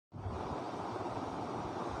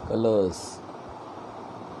Colors,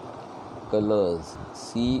 colors,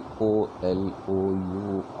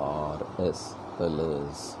 COLOURS,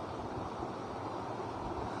 colors.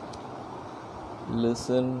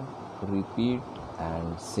 Listen, repeat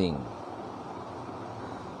and sing.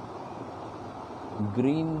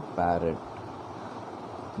 Green parrot,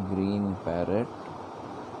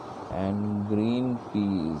 and green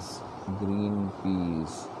peas, green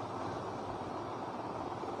peas.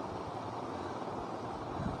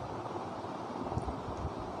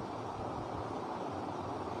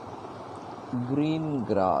 Green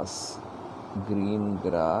grass,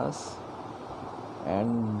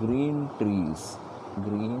 and green trees,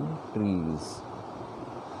 green trees.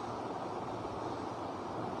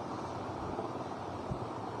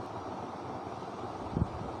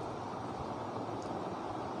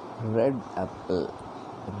 Red apple,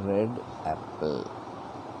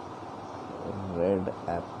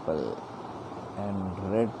 and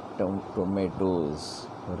red tomatoes,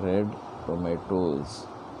 red tomatoes.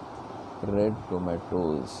 Red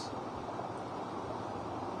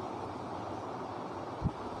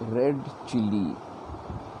chili,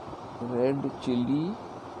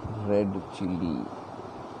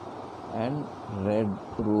 and red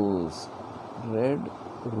rose,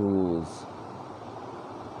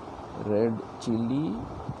 red chili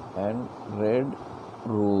and red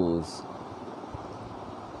rose.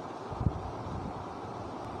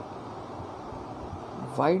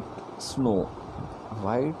 White snow,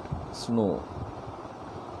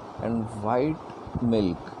 and white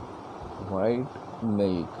milk, white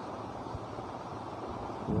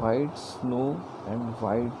snow and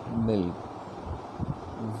white milk.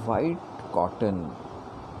 White cotton,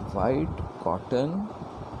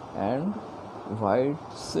 and white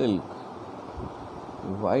silk,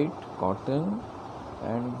 white cotton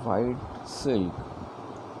and white silk.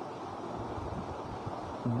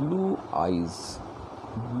 Blue eyes,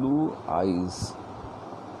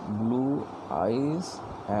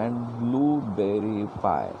 and blueberry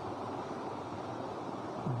pie.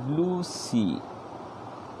 Blue sea,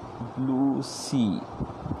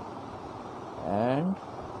 and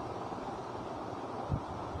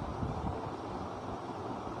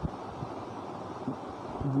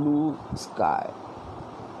blue sky,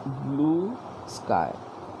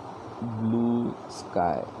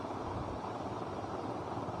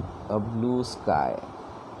 a blue sky.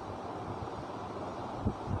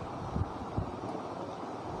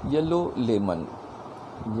 Yellow lemon,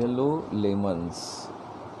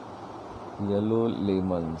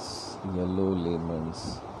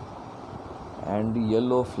 and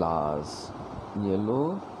yellow flowers,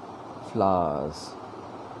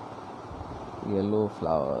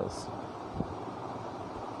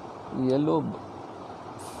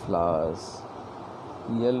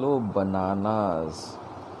 yellow bananas,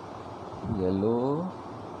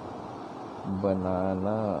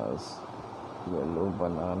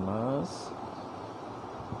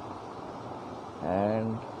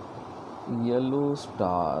 and yellow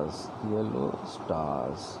stars.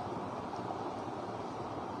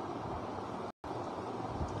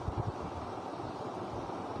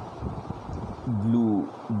 Blue,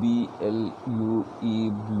 BLUE,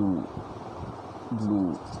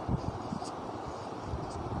 blue.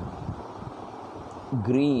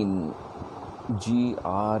 Green,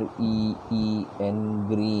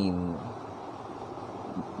 GREEN,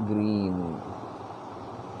 green.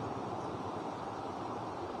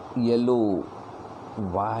 Yellow,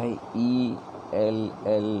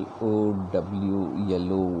 YELLOW,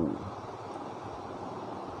 yellow.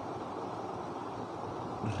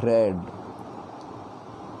 Red,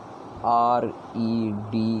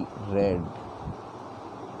 RED, red.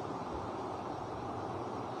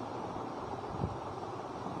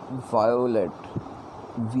 Violet,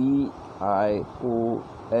 VIOLET,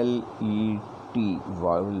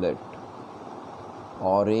 violet.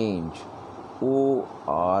 Orange,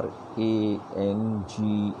 ORANGE,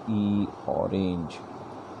 orange.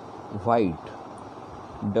 White,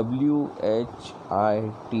 WHITE,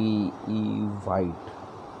 white.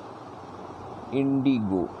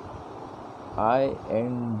 Indigo,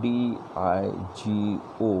 INDIGO,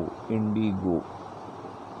 indigo.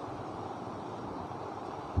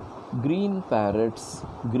 Green parrots,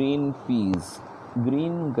 green peas,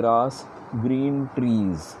 green grass, green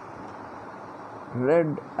trees.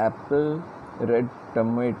 Red apple, red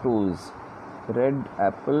tomatoes,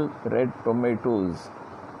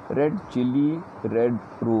 red chili, red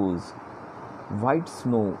rose. White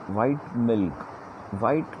snow, white milk,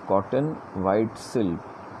 white cotton, white silk.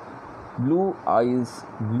 Blue eyes,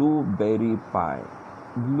 blueberry pie,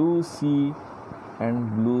 blue sea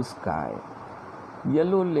and blue sky.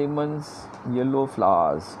 Yellow lemons, yellow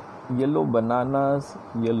flowers, yellow bananas,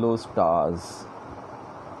 yellow stars.